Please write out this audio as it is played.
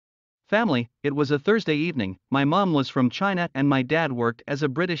Family, it was a Thursday evening, my mom was from China and my dad worked as a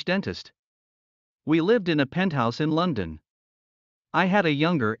British dentist. We lived in a penthouse in London. I had a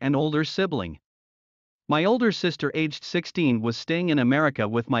younger and older sibling. My older sister, aged 16, was staying in America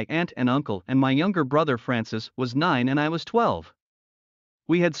with my aunt and uncle, and my younger brother Francis was 9 and I was 12.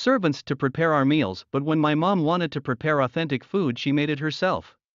 We had servants to prepare our meals, but when my mom wanted to prepare authentic food, she made it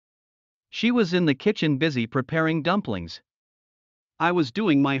herself. She was in the kitchen busy preparing dumplings. I was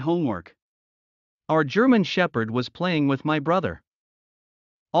doing my homework. Our German Shepherd was playing with my brother.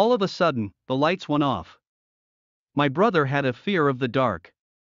 All of a sudden, the lights went off. My brother had a fear of the dark.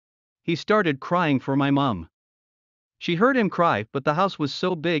 He started crying for my mom. She heard him cry, but the house was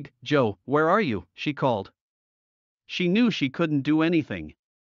so big. "Joe, where are you?" she called. She knew she couldn't do anything.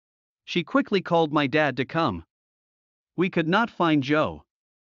 She quickly called my dad to come. We could not find Joe.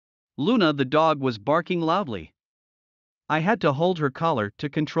 Luna the dog was barking loudly. I had to hold her collar to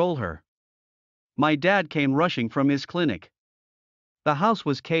control her. My dad came rushing from his clinic. The house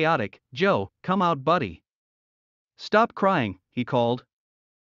was chaotic. "Joe, come out, buddy. Stop crying," he called.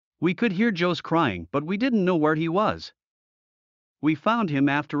 We could hear Joe's crying, but we didn't know where he was. We found him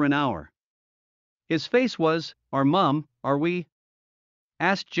after an hour. His face was, "Our mom, are we?"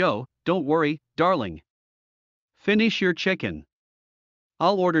 asked Joe. "Don't worry, darling. Finish your chicken.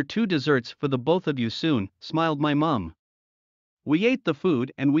 I'll order 2 desserts for the both of you soon," smiled my mom. We ate the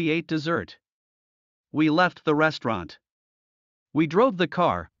food and we ate dessert. We left the restaurant. We drove the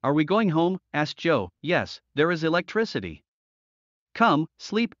car. "Are we going home?" asked Joe. "Yes, there is electricity. Come,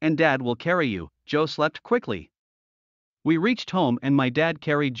 sleep and Dad will carry you." Joe slept quickly. We reached home and my dad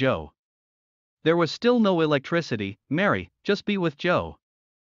carried Joe. There was still no electricity. "Mary, just be with Joe.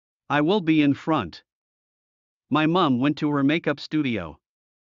 I will be in front." My mom went to her makeup studio.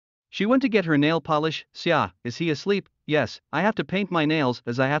 She went to get her nail polish. "Sia, is he asleep?" "Yes, I have to paint my nails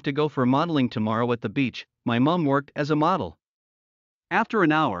as I have to go for modeling tomorrow at the beach." My mom worked as a model. After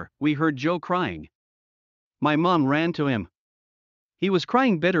an hour, we heard Joe crying. My mom ran to him. He was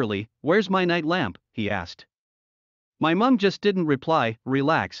crying bitterly. "Where's my night lamp?" he asked. My mom just didn't reply.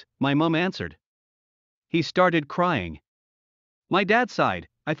 "Relax," my mom answered. He started crying. My dad sighed.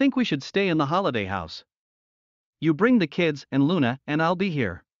 "I think we should stay in the holiday house. You bring the kids and Luna, and I'll be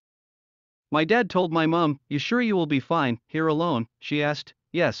here." My dad told my mom, "You sure you will be fine here alone?" she asked.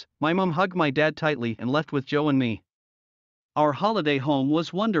 Yes, my mom hugged my dad tightly and left with Joe and me. Our holiday home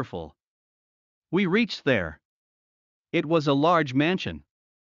was wonderful. We reached there. It was a large mansion.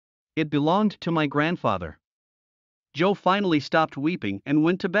 It belonged to my grandfather. Joe finally stopped weeping and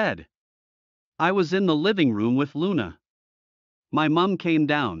went to bed. I was in the living room with Luna. My mom came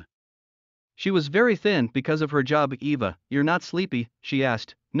down. She was very thin because of her job. "Eva, you're not sleepy?" she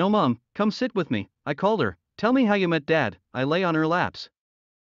asked. "No, Mom, come sit with me," I called her. "Tell me how you met Dad." I lay on her laps.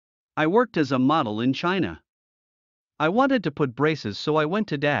 "I worked as a model in China. I wanted to put braces, so I went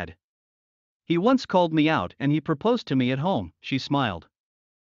to Dad. He once called me out and he proposed to me at home." She smiled.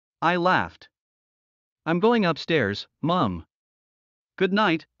 I laughed. "I'm going upstairs, Mom. Good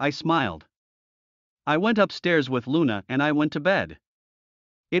night," I smiled. I went upstairs with Luna and I went to bed.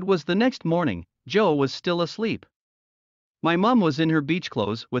 It was the next morning. Joe was still asleep. My mom was in her beach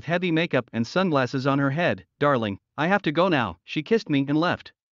clothes with heavy makeup and sunglasses on her head. "Darling, I have to go now." She kissed me and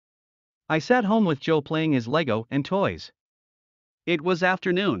left. I sat home with Joe playing his Lego and toys. It was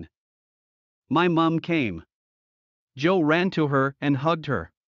afternoon. My mom came. Joe ran to her and hugged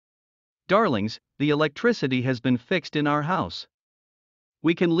her. "Darlings, the electricity has been fixed in our house.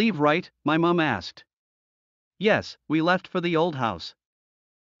 We can leave, right?" my mom asked. Yes, we left for the old house.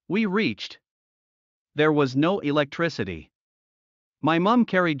 We reached. There was no electricity. My mom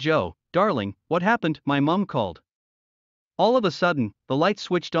carried Joe. "Darling, what happened?" my mom called. All of a sudden, the lights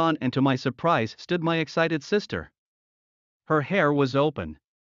switched on and to my surprise stood my excited sister. Her hair was open.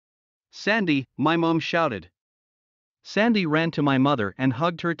 "Sandy," my mom shouted. Sandy ran to my mother and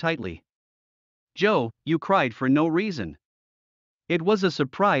hugged her tightly. "Joe, you cried for no reason. It was a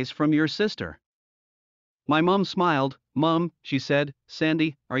surprise from your sister." My mom smiled. "Mom," she said,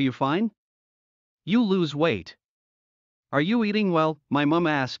 "Sandy, are you fine? You lose weight. Are you eating well?" my mom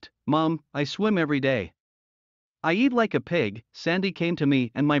asked. "Mom, I swim every day. I eat like a pig." Sandy came to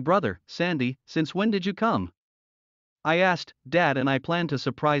me and my brother. "Sandy, since when did you come?" I asked. "Dad and I planned to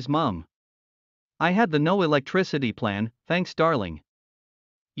surprise Mom. I had the no electricity plan." "Thanks, darling.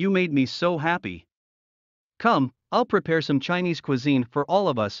 You made me so happy. Come, I'll prepare some Chinese cuisine for all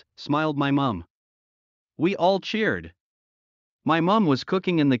of us," smiled my mom. We all cheered. My mom was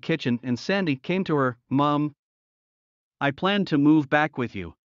cooking in the kitchen and Sandy came to her. "Mom, I plan to move back with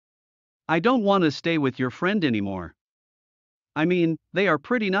you. I don't want to stay with your friend anymore. I mean, they are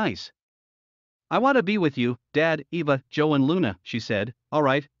pretty nice, I want to be with you, Dad, Eva, Joe and Luna, she said. All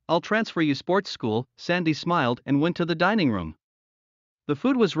right, I'll transfer you sports school. Sandy smiled and went to the dining room. The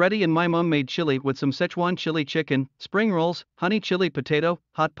food was ready and my mom made chili with some Szechuan chili chicken, spring rolls, honey chili potato,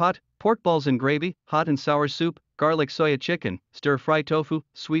 hot pot, pork balls and gravy, hot and sour soup, garlic soya chicken, stir-fry tofu,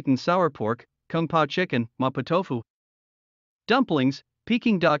 sweet and sour pork, kung pao chicken, mapo tofu, dumplings,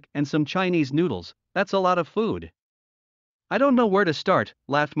 Peking duck and some Chinese noodles. That's a lot of food. I don't know where to start,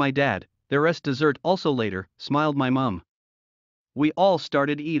 laughed my dad. There is dessert also later, smiled my mom. We all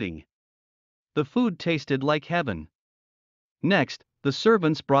started eating. The food tasted like heaven. Next, the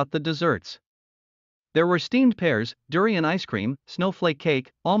servants brought the desserts. There were steamed pears, durian ice cream, snowflake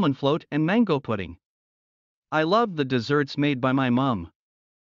cake, almond float and mango pudding. I loved the desserts made by my mom.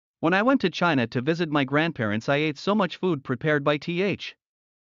 When I went to China to visit my grandparents I ate so much food prepared by TH.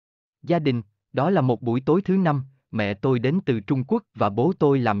 Gia đình, đó là một buổi tối thứ 5, mẹ tôi đến từ Trung Quốc và bố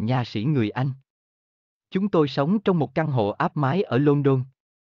tôi làm nha sĩ người Anh. Chúng tôi sống trong một căn hộ áp mái ở London.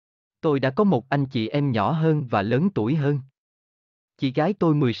 Tôi đã có một anh chị em nhỏ hơn và lớn tuổi hơn. Chị gái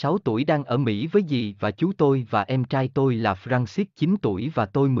tôi 16 tuổi đang ở Mỹ với dì và chú tôi và em trai tôi là Francis 9 tuổi và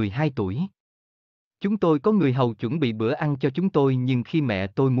tôi 12 tuổi. Chúng tôi có người hầu chuẩn bị bữa ăn cho chúng tôi nhưng khi mẹ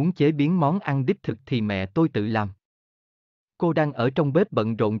tôi muốn chế biến món ăn đích thực thì mẹ tôi tự làm. Cô đang ở trong bếp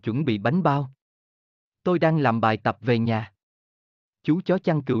bận rộn chuẩn bị bánh bao. Tôi đang làm bài tập về nhà. Chú chó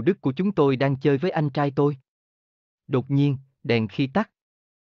chăn cừu Đức của chúng tôi đang chơi với anh trai tôi. Đột nhiên, đèn khi tắt.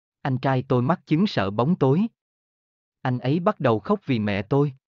 Anh trai tôi mắc chứng sợ bóng tối. Anh ấy bắt đầu khóc vì mẹ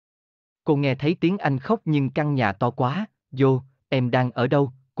tôi. Cô nghe thấy tiếng anh khóc nhưng căn nhà to quá. Vô, em đang ở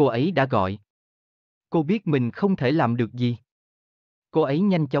đâu? Cô ấy đã gọi. Cô biết mình không thể làm được gì. Cô ấy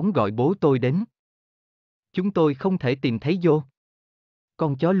nhanh chóng gọi bố tôi đến. Chúng tôi không thể tìm thấy Vô.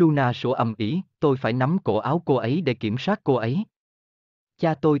 Con chó Luna sủa ầm ĩ, tôi phải nắm cổ áo cô ấy để kiểm soát cô ấy.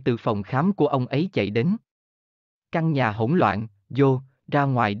 Cha tôi từ phòng khám của ông ấy chạy đến. Căn nhà hỗn loạn, Vô, ra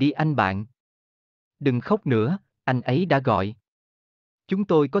ngoài đi anh bạn. Đừng khóc nữa, anh ấy đã gọi. Chúng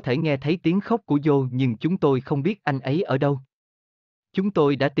tôi có thể nghe thấy tiếng khóc của Vô nhưng chúng tôi không biết anh ấy ở đâu. Chúng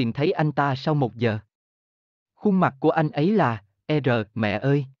tôi đã tìm thấy anh ta sau 1 giờ. Khuôn mặt của anh ấy là, mẹ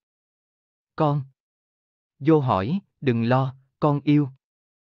ơi. Con. Vô hỏi, đừng lo, con yêu.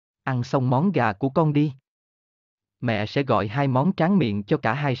 Ăn xong món gà của con đi. Mẹ sẽ gọi 2 món tráng miệng cho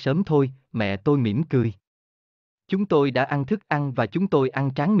cả hai sớm thôi, mẹ tôi mỉm cười. Chúng tôi đã ăn thức ăn và chúng tôi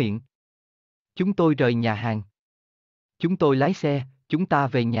ăn tráng miệng. Chúng tôi rời nhà hàng. Chúng tôi lái xe, chúng ta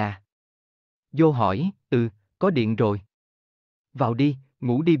về nhà. Vô hỏi, có điện rồi. Vào đi,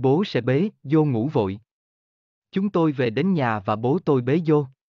 ngủ đi bố sẽ bế, Vô ngủ vội. Chúng tôi về đến nhà và bố tôi bế Vô.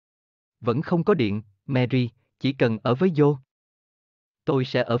 Vẫn không có điện, Mary, chỉ cần ở với Vô. Tôi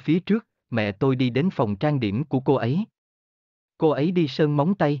sẽ ở phía trước, mẹ tôi đi đến phòng trang điểm của cô ấy. Cô ấy đi sơn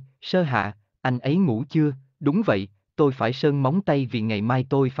móng tay, sơ hạ, anh ấy ngủ chưa? Đúng vậy, tôi phải sơn móng tay vì ngày mai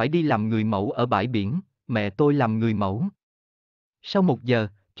tôi phải đi làm người mẫu ở bãi biển, mẹ tôi làm người mẫu. Sau 1 giờ,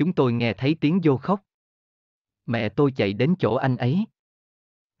 chúng tôi nghe thấy tiếng Vô khóc. Mẹ tôi chạy đến chỗ anh ấy.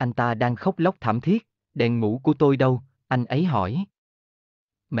 Anh ta đang khóc lóc thảm thiết, đèn ngủ của tôi đâu? Anh ấy hỏi.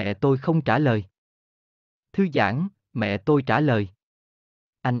 Mẹ tôi không trả lời. Thư giãn, mẹ tôi trả lời.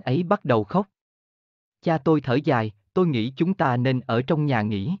 Anh ấy bắt đầu khóc. Cha tôi thở dài, tôi nghĩ chúng ta nên ở trong nhà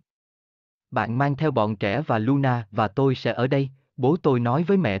nghỉ. Bạn mang theo bọn trẻ và Luna và tôi sẽ ở đây, bố tôi nói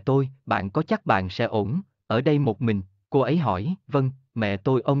với mẹ tôi, bạn có chắc bạn sẽ ổn, ở đây một mình, cô ấy hỏi, vâng, mẹ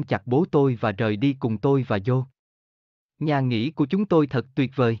tôi ôm chặt bố tôi và rời đi cùng tôi và Vô. Nhà nghỉ của chúng tôi thật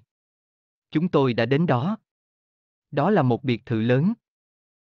tuyệt vời. Chúng tôi đã đến đó. Đó là một biệt thự lớn.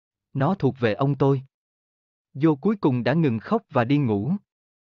 Nó thuộc về ông tôi. Vô cuối cùng đã ngừng khóc và đi ngủ.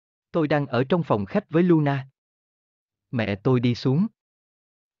 Tôi đang ở trong phòng khách với Luna. Mẹ tôi đi xuống.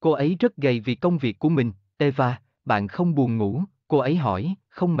 Cô ấy rất gầy vì công việc của mình. Eva, bạn không buồn ngủ? Cô ấy hỏi,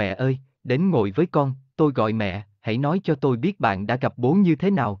 không mẹ ơi, đến ngồi với con. Tôi gọi mẹ, hãy nói cho tôi biết bạn đã gặp bố như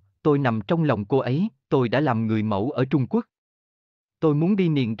thế nào. Tôi nằm trong lòng cô ấy, tôi đã làm người mẫu ở Trung Quốc. Tôi muốn đi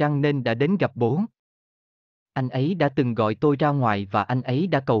niềng răng nên đã đến gặp bố. Anh ấy đã từng gọi tôi ra ngoài và anh ấy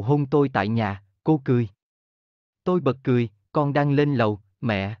đã cầu hôn tôi tại nhà, cô cười. Tôi bật cười, con đang lên lầu,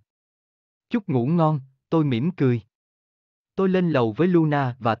 mẹ. Chúc ngủ ngon, tôi mỉm cười. Tôi lên lầu với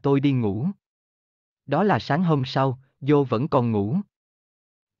Luna và tôi đi ngủ. Đó là sáng hôm sau, Vô vẫn còn ngủ.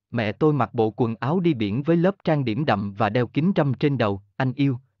 Mẹ tôi mặc bộ quần áo đi biển với lớp trang điểm đậm và đeo kính râm trên đầu, anh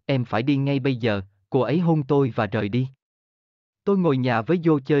yêu, em phải đi ngay bây giờ, cô ấy hôn tôi và rời đi. Tôi ngồi nhà với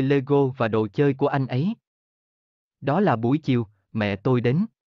Vô chơi Lego và đồ chơi của anh ấy. Đó là buổi chiều, mẹ tôi đến.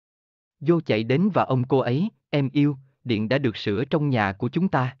 Vô chạy đến và ôm cô ấy, em yêu, điện đã được sửa trong nhà của chúng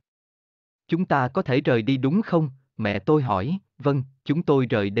ta. Chúng ta có thể rời đi đúng không? Mẹ tôi hỏi, vâng, chúng tôi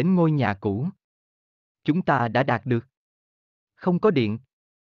rời đến ngôi nhà cũ. Chúng ta đã đạt được. Không có điện.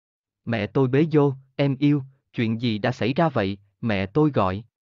 Mẹ tôi bế vô, em yêu, chuyện gì đã xảy ra vậy, mẹ tôi gọi.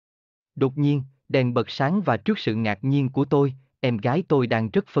 Đột nhiên, đèn bật sáng và trước sự ngạc nhiên của tôi, em gái tôi đang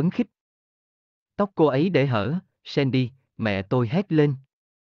rất phấn khích. Tóc cô ấy để hở, Sandy, mẹ tôi hét lên.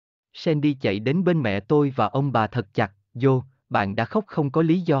 Sandy chạy đến bên mẹ tôi và ôm bà thật chặt, vô, bạn đã khóc không có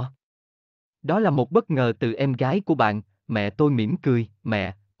lý do. Đó là một bất ngờ từ em gái của bạn, mẹ tôi mỉm cười,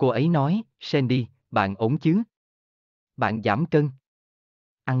 mẹ, cô ấy nói, Sandy, bạn ổn chứ? Bạn giảm cân.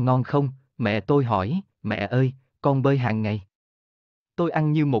 Ăn ngon không? Mẹ tôi hỏi, mẹ ơi, con bơi hàng ngày. Tôi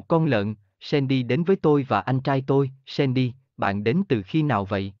ăn như một con lợn, Sandy đến với tôi và anh trai tôi, Sandy, bạn đến từ khi nào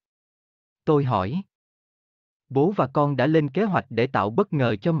vậy? Tôi hỏi. Bố và con đã lên kế hoạch để tạo bất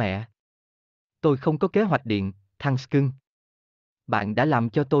ngờ cho mẹ. Tôi không có kế hoạch điện, Thanksgiving. Bạn đã làm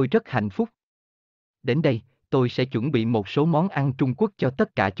cho tôi rất hạnh phúc. Đến đây, tôi sẽ chuẩn bị một số món ăn Trung Quốc cho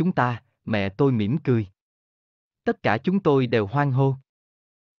tất cả chúng ta, mẹ tôi mỉm cười. Tất cả chúng tôi đều hoan hô.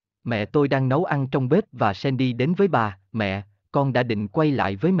 Mẹ tôi đang nấu ăn trong bếp và Sandy đến với bà, mẹ, con đã định quay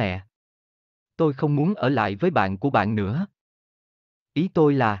lại với mẹ. Tôi không muốn ở lại với bạn của bạn nữa. Ý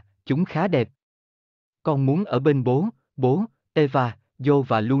tôi là, chúng khá đẹp. Con muốn ở bên bố, Eva, Joe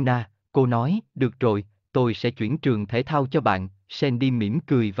và Luna, cô nói, được rồi, tôi sẽ chuyển trường thể thao cho bạn, Sandy mỉm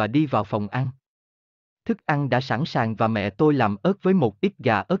cười và đi vào phòng ăn. Thức ăn đã sẵn sàng và mẹ tôi làm ớt với một ít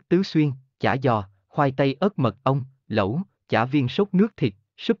gà ớt tứ xuyên, chả giò, khoai tây ớt mật ong, lẩu, chả viên sốt nước thịt,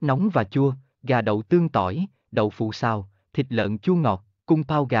 súp nóng và chua, gà đậu tương tỏi, đậu phụ xào, thịt lợn chua ngọt, cung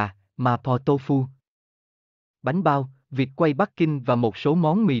pao gà, mapo tofu. Bánh bao, vịt quay Bắc Kinh và một số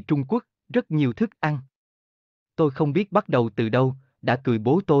món mì Trung Quốc, rất nhiều thức ăn. Tôi không biết bắt đầu từ đâu, đã cười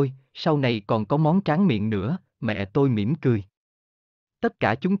bố tôi, sau này còn có món tráng miệng nữa, mẹ tôi mỉm cười. Tất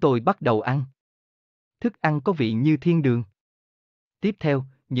cả chúng tôi bắt đầu ăn. Thức ăn có vị như thiên đường. Tiếp theo,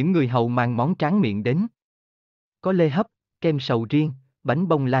 những người hầu mang món tráng miệng đến. Có lê hấp, kem sầu riêng, bánh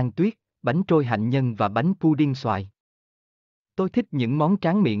bông lan tuyết, bánh trôi hạnh nhân và bánh pudding xoài. Tôi thích những món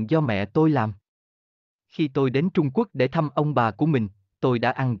tráng miệng do mẹ tôi làm. Khi tôi đến Trung Quốc để thăm ông bà của mình, tôi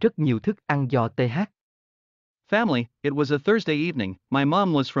đã ăn rất nhiều thức ăn do TH. Family, it was a Thursday evening, my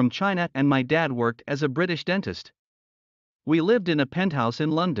mom was from China and my dad worked as a British dentist. We lived in a penthouse in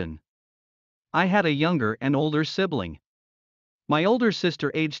London. I had a younger and older sibling. My older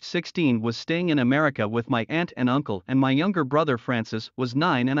sister, aged 16, was staying in America with my aunt and uncle, and my younger brother Francis was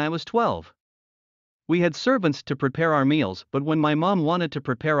 9 and I was 12. We had servants to prepare our meals, but when my mom wanted to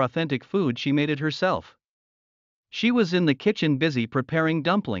prepare authentic food, she made it herself. She was in the kitchen busy preparing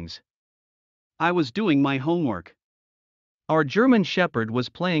dumplings. I was doing my homework. Our German Shepherd was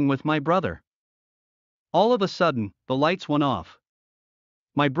playing with my brother. All of a sudden, the lights went off.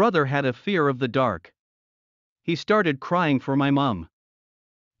 My brother had a fear of the dark. He started crying for my mom.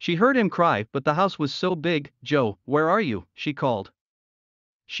 She heard him cry, but the house was so big. Joe, where are you? She called.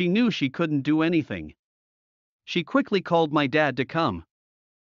 She knew she couldn't do anything. She quickly called my dad to come.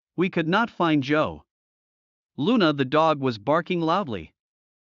 We could not find Joe. Luna the dog was barking loudly.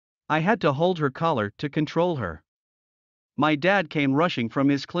 I had to hold her collar to control her. My dad came rushing from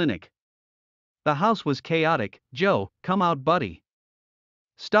his clinic. The house was chaotic. Joe, come out, buddy.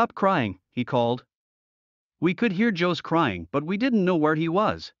 Stop crying, he called. We could hear Joe's crying, but we didn't know where he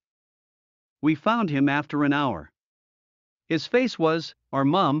was. We found him after an hour. His face was, "Our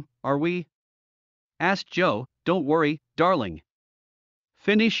mom, are we?" Asked Joe, "Don't worry, darling.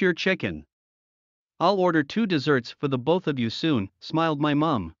 Finish your chicken. I'll order 2 desserts for the both of you soon," smiled my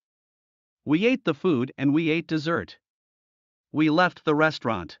mom. We ate the food and we ate dessert. We left the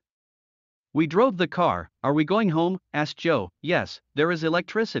restaurant. We drove the car. "Are we going home?" asked Joe. "Yes, there is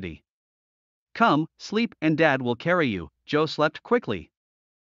electricity. Come, sleep and Dad will carry you." Joe slept quickly.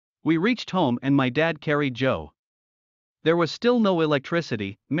 We reached home and my dad carried Joe. There was still no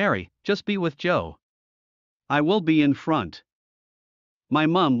electricity. "Mary, just be with Joe. I will be in front." My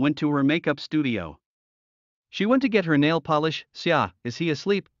mom went to her makeup studio. She went to get her nail polish. "Xia, is he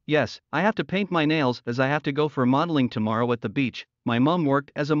asleep?" "Yes, I have to paint my nails as I have to go for modeling tomorrow at the beach." My mom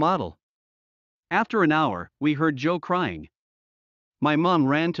worked as a model. After an hour, we heard Joe crying. My mom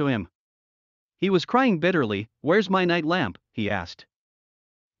ran to him. He was crying bitterly. "Where's my night lamp?" he asked.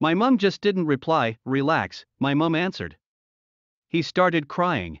 My mom just didn't reply. "Relax," my mom answered. He started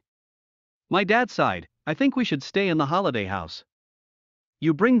crying. My dad sighed. "I think we should stay in the holiday house.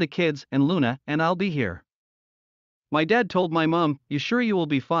 You bring the kids and Luna, and I'll be here." My dad told my mom, "You sure you will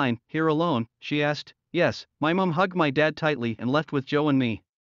be fine, here alone?" She asked. Yes, my mom hugged my dad tightly and left with Joe and me.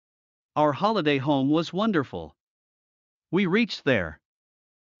 Our holiday home was wonderful. We reached there.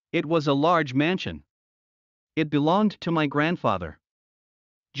 It was a large mansion. It belonged to my grandfather.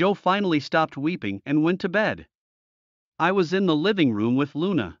 Joe finally stopped weeping and went to bed. I was in the living room with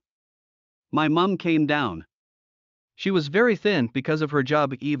Luna. My mom came down. She was very thin because of her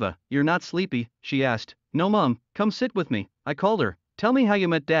job. Eva, you're not sleepy, she asked. No, Mom, come sit with me, I called her. Tell me how you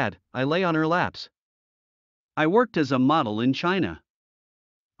met Dad. I lay on her laps. I worked as a model in China.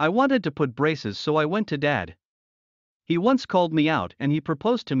 I wanted to put braces, so I went to Dad. He once called me out and he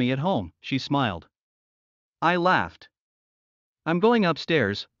proposed to me at home, she smiled. I laughed. I'm going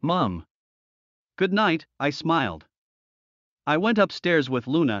upstairs, Mom. Good night, I smiled. I went upstairs with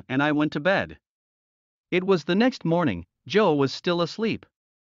Luna and I went to bed. It was the next morning. Joe was still asleep.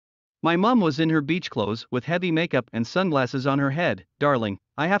 My mom was in her beach clothes with heavy makeup and sunglasses on her head. Darling,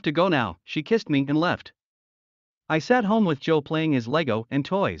 I have to go now, she kissed me and left. I sat home with Joe playing his Lego and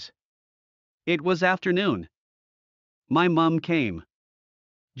toys. It was afternoon. My mom came.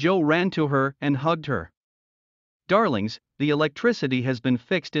 Joe ran to her and hugged her. Darlings, the electricity has been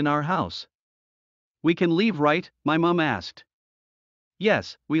fixed in our house. We can leave, right? My mom asked.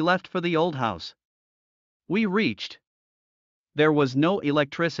 Yes, we left for the old house. We reached. There was no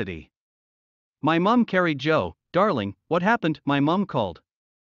electricity. My mom carried Joe. Darling, what happened? My mom called.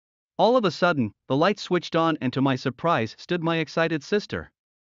 All of a sudden, the light switched on and to my surprise stood my excited sister.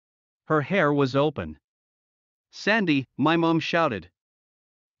 Her hair was open. Sandy, my mom shouted.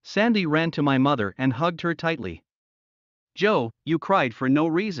 Sandy ran to my mother and hugged her tightly. Joe, you cried for no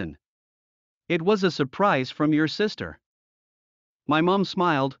reason. It was a surprise from your sister. My mom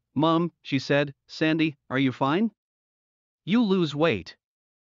smiled. Mom, she said, Sandy, are you fine? You lose weight.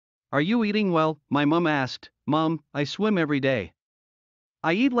 Are you eating well? My mom asked. Mom, I swim every day.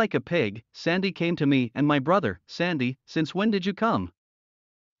 I eat like a pig. Sandy came to me and my brother. Sandy, since when did you come?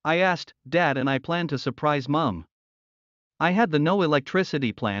 I asked. Dad and I planned to surprise Mom. I had the no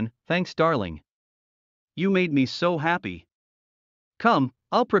electricity plan, thanks darling. You made me so happy. Come,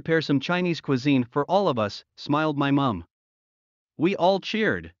 I'll prepare some Chinese cuisine for all of us, smiled my mom. We all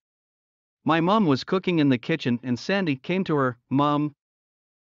cheered. My mom was cooking in the kitchen and Sandy came to her. Mom,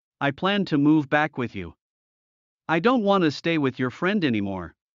 I plan to move back with you. I don't want to stay with your friend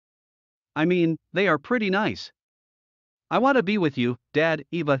anymore. I mean, they are pretty nice. I want to be with you, Dad,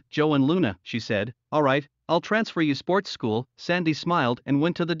 Eva, Joe and Luna, she said. Alright, I'll transfer you sports school. Sandy smiled and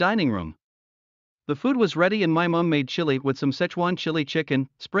went to the dining room. The food was ready and my mom made chili with some Szechuan chili chicken,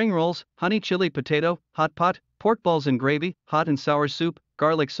 spring rolls, honey chili potato, hot pot, pork balls and gravy, hot and sour soup,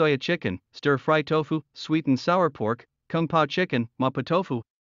 garlic soya chicken, stir-fry tofu, sweet and sour pork, kung pao chicken, mapo tofu,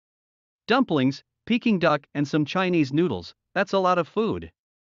 dumplings, Peking duck and some Chinese noodles. That's a lot of food.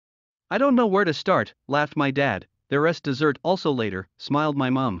 I don't know where to start, laughed my dad. There is dessert also later, smiled my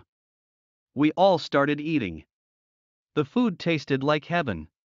mom. We all started eating. The food tasted like heaven.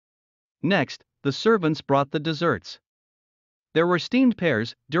 Next, the servants brought the desserts. There were steamed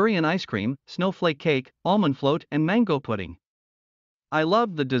pears, durian ice cream, snowflake cake, almond float and mango pudding. I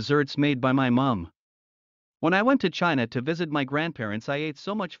loved the desserts made by my mom. When I went to China to visit my grandparents, I ate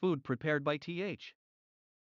so much food prepared by Th.